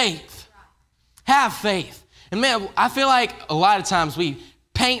faith. Have faith. And man, I feel like a lot of times we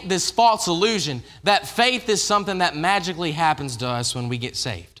paint this false illusion that faith is something that magically happens to us when we get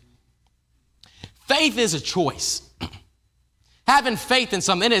saved. Faith is a choice. Having faith in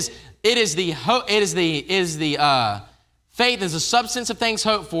something, faith is the substance of things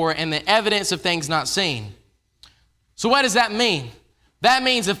hoped for and the evidence of things not seen. So what does that mean? That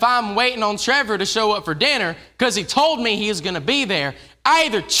means if I'm waiting on Trevor to show up for dinner because he told me he was going to be there, I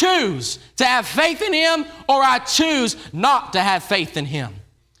either choose to have faith in him or I choose not to have faith in him.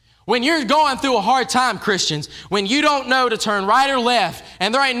 When you're going through a hard time, Christians, when you don't know to turn right or left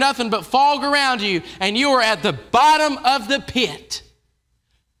and there ain't nothing but fog around you and you are at the bottom of the pit,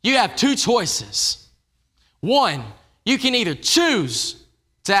 you have two choices. One, you can either choose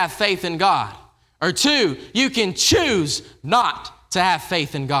to have faith in God, or two, you can choose not to have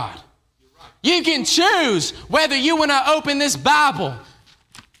faith in God. You can choose whether you want to open this Bible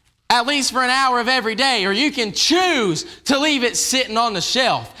at least for an hour of every day, or you can choose to leave it sitting on the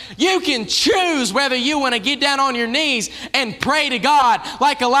shelf. You can choose whether you want to get down on your knees and pray to God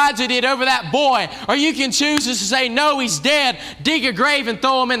like Elijah did over that boy, or you can choose to say, "No, he's dead. Dig a grave and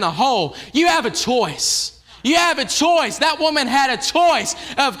throw him in the hole." You have a choice. You have a choice. That woman had a choice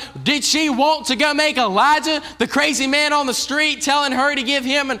of, did she want to go make Elijah, the crazy man on the street, telling him to give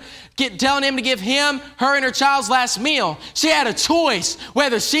him, her and her child's last meal? She had a choice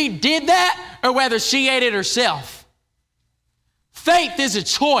whether she did that or whether she ate it herself. Faith is a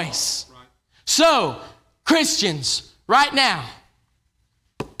choice. Right. So, Christians, right now,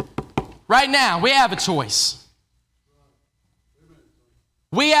 we have a choice.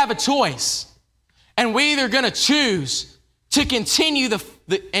 We have a choice. And we're either going to choose to continue to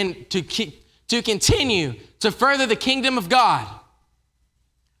continue to further the kingdom of God,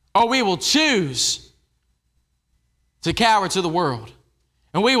 or we will choose to cower to the world,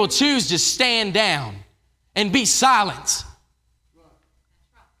 and we will choose to stand down and be silent.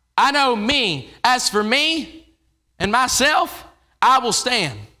 I know me. As for me and myself, I will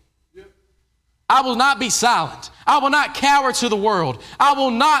stand. I will not be silent. I will not cower to the world. I will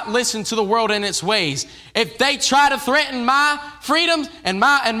not listen to the world and its ways. If they try to threaten my freedom and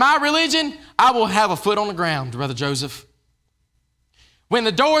my religion, I will have a foot on the ground, Brother Joseph. When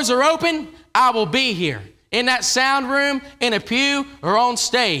the doors are open, I will be here, in that sound room, in a pew, or on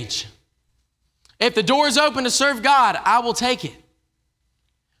stage. If the door is open to serve God, I will take it.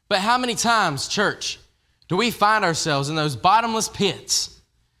 But how many times, church, do we find ourselves in those bottomless pits,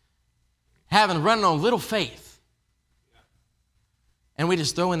 running on little faith, and we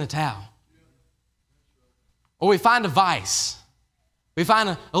just throw in the towel? Or we find a vice. We find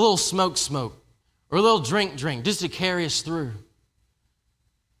a little smoke, or a little drink, just to carry us through.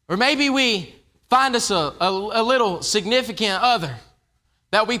 Or maybe we find us a little significant other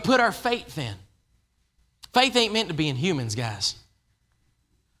that we put our faith in. Faith ain't meant to be in humans, guys.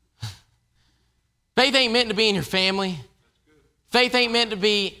 Faith ain't meant to be in your family. Faith ain't meant to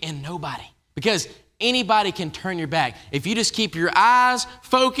be in nobody, because anybody can turn your back. If you just keep your eyes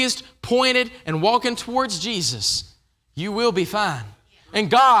focused, pointed, and walking towards Jesus, you will be fine. And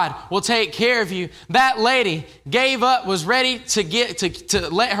God will take care of you. That lady gave up, was ready to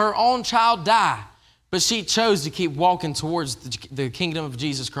let her own child die, but she chose to keep walking towards the kingdom of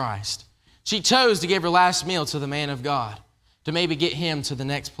Jesus Christ. She chose to give her last meal to the man of God, to maybe get him to the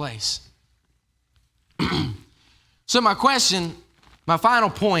next place. So my final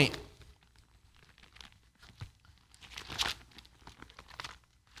point,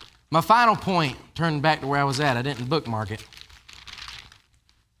 turning back to where I was at, I didn't bookmark it.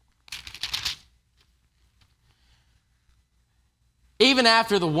 Even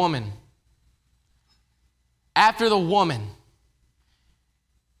after the woman had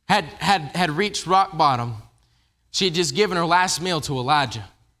reached rock bottom, she had just given her last meal to Elijah.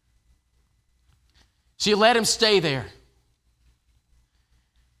 She let him stay there.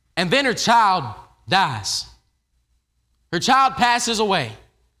 And then her child dies. Her child passes away.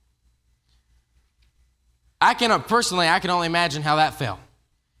 I can only imagine how that felt.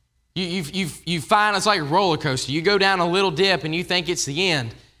 You find it's like a roller coaster. You go down a little dip and you think it's the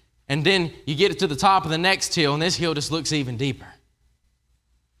end. And then you get to the top of the next hill, and this hill just looks even deeper.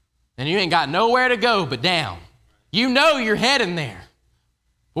 And you ain't got nowhere to go but down. You know you're heading there.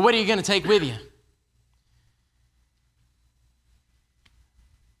 But what are you going to take with you?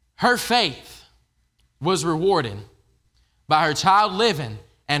 Her faith was rewarded by her child living,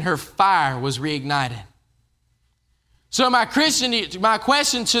 and her fire was reignited. So my question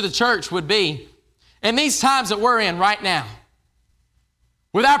to the church would be, in these times that we're in right now,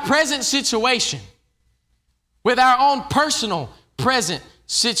 with our present situation, with our own personal present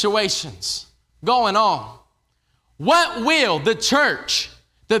situations going on, what will the church,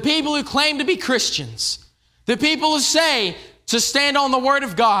 the people who claim to be Christians, the people who say to stand on the Word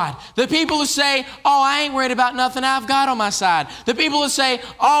of God, the people who say, oh, I ain't worried about nothing, I've God on my side, the people who say,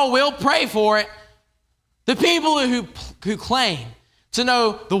 oh, we'll pray for it, the people who claim to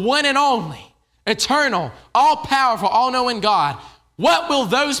know the one and only, eternal, all-powerful, all-knowing God, what will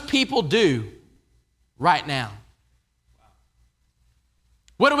those people do right now?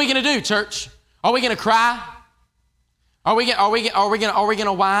 What are we going to do, church? Are we going to cry? Are we going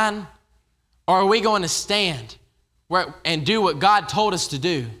to whine? Or are we going to stand and do what God told us to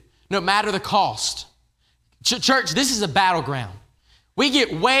do, no matter the cost? Church, this is a battleground. We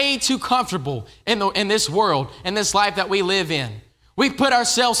get way too comfortable in this world, in this life that we live in. We put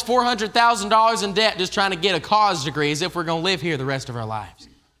ourselves $400,000 in debt just trying to get a college degree as if we're going to live here the rest of our lives.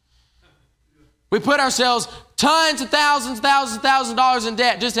 We put ourselves tons of thousands of dollars in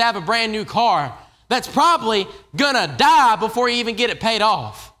debt just to have a brand new car that's probably going to die before you even get it paid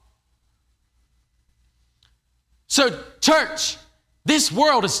off. So, church, this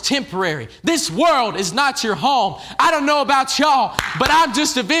world is temporary. This world is not your home. I don't know about y'all, but I'm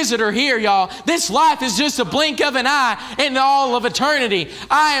just a visitor here, y'all. This life is just a blink of an eye in all of eternity.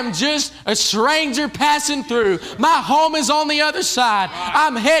 I am just a stranger passing through. My home is on the other side.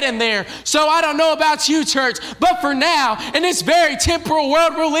 I'm heading there. So I don't know about you, church, but for now, in this very temporal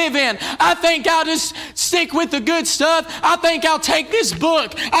world we live in, I think I'll just stick with the good stuff. I think I'll take this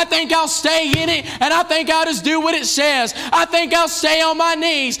book. I think I'll stay in it, and I think I'll just do what it says. I think I'll stay on my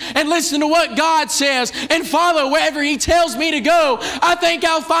knees and listen to what God says and follow wherever He tells me to go. I think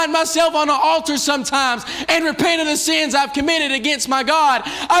I'll find myself on an altar sometimes and repent of the sins I've committed against my God.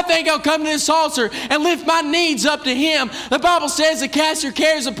 I think I'll come to this altar and lift my needs up to Him. The Bible says to cast your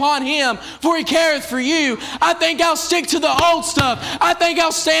cares upon Him, for He careth for you. I think I'll stick to the old stuff. I think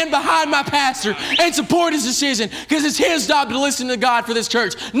I'll stand behind my pastor and support his decision, because it's his job to listen to God for this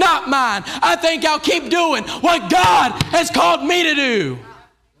church, not mine. I think I'll keep doing what God has called me to do.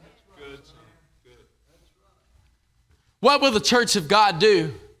 What will the church of God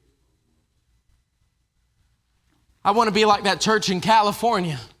do? I want to be like that church in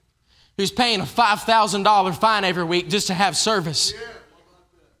California who's paying a $5,000 fine every week just to have service.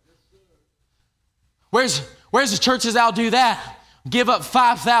 Where's the churches that'll do that? give up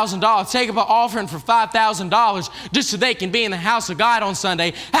 $5,000, take up an offering for $5,000 just so they can be in the house of God on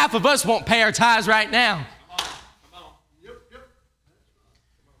Sunday. Half of us won't pay our tithes right now.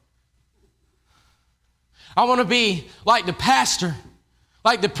 I want to be like the pastor,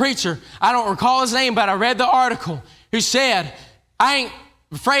 like the preacher. I don't recall his name, but I read the article who said, I ain't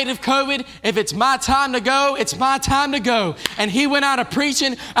afraid of COVID. If it's my time to go, it's my time to go. And he went out of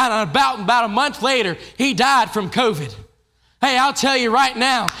preaching, and about a month later, he died from COVID. Hey, I'll tell you right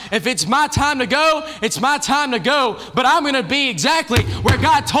now, if it's my time to go, it's my time to go. But I'm going to be exactly where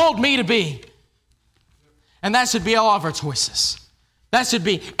God told me to be. And that should be all of our choices. That should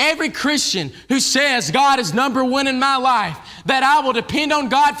be every Christian who says God is number one in my life, that I will depend on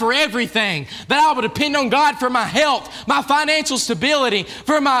God for everything, that I will depend on God for my health, my financial stability,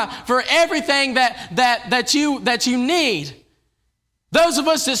 for everything that you need. Those of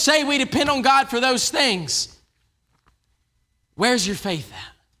us that say we depend on God for those things, where's your faith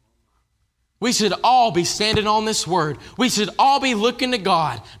at? We should all be standing on this word. We should all be looking to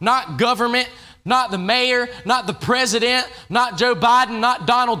God, not government, not the mayor, not the president, not Joe Biden, not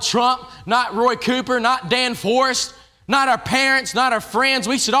Donald Trump, not Roy Cooper, not Dan Forrest, not our parents, not our friends.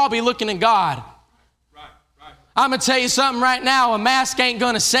 We should all be looking at God. Right. I'm going to tell you something right now. A mask ain't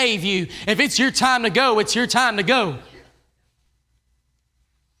going to save you. If it's your time to go, it's your time to go.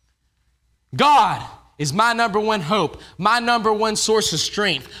 God is my number one hope, my number one source of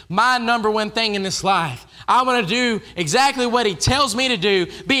strength, my number one thing in this life. I want to do exactly what He tells me to do,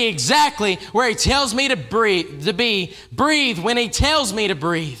 be exactly where He tells me to breathe when He tells me to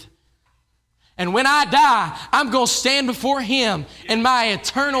breathe. And when I die, I'm going to stand before Him in my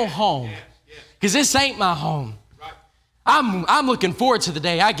eternal home. Because this ain't my home. I'm looking forward to the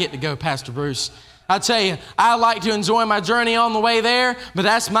day I get to go, Pastor Bruce. I tell you, I like to enjoy my journey on the way there, but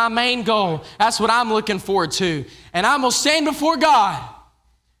that's my main goal. That's what I'm looking forward to. And I'm going to stand before God,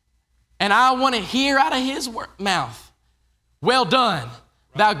 and I want to hear out of His mouth, well done,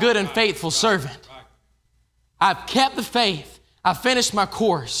 thou good and faithful servant. I've kept the faith. I've finished my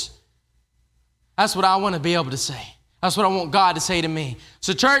course. That's what I want to be able to say. That's what I want God to say to me.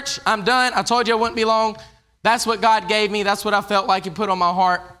 So church, I'm done. I told you I wouldn't be long. That's what God gave me. That's what I felt like He put on my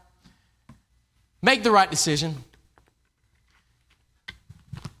heart. Make the right decision.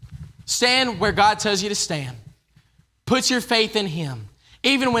 Stand where God tells you to stand. Put your faith in Him.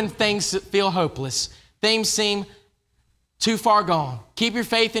 Even when things feel hopeless, things seem too far gone. Keep your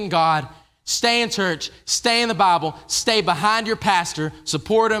faith in God. Stay in church. Stay in the Bible. Stay behind your pastor.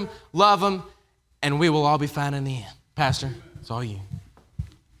 Support him. Love him. And we will all be fine in the end. Pastor, it's all you.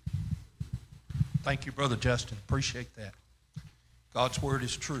 Thank you, Brother Justin. Appreciate that. God's word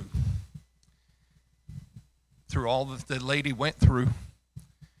is true. Through all that the lady went through,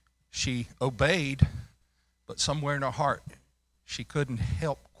 she obeyed, but somewhere in her heart, she couldn't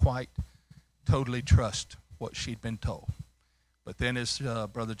help quite totally trust what she'd been told. But then, as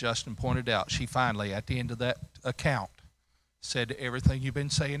Brother Justin pointed out, she finally, at the end of that account, said, everything you've been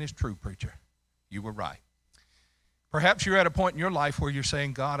saying is true, preacher. You were right. Perhaps you're at a point in your life where you're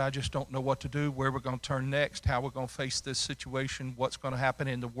saying, God, I just don't know what to do, where we're going to turn next, how we're going to face this situation, what's going to happen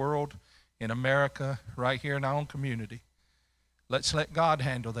in the world, in America, right here in our own community. Let's let God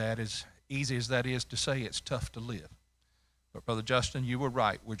handle that. As easy as that is to say, it's tough to live. But Brother Justin, you were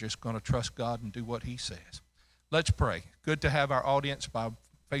right. We're just going to trust God and do what He says. Let's pray. Good to have our audience by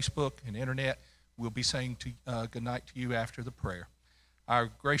Facebook and internet. We'll be saying good night to you after the prayer. Our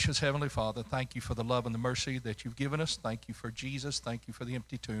gracious Heavenly Father, thank you for the love and the mercy that you've given us. Thank you for Jesus. Thank you for the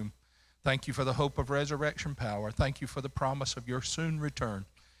empty tomb. Thank you for the hope of resurrection power. Thank you for the promise of your soon return.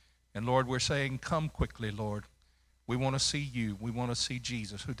 And Lord, we're saying, come quickly, Lord. We want to see you. We want to see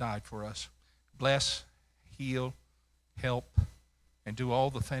Jesus who died for us. Bless, heal, help, and do all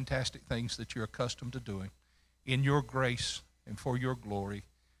the fantastic things that you're accustomed to doing. In your grace and for your glory,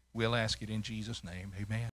 we'll ask it in Jesus' name. Amen.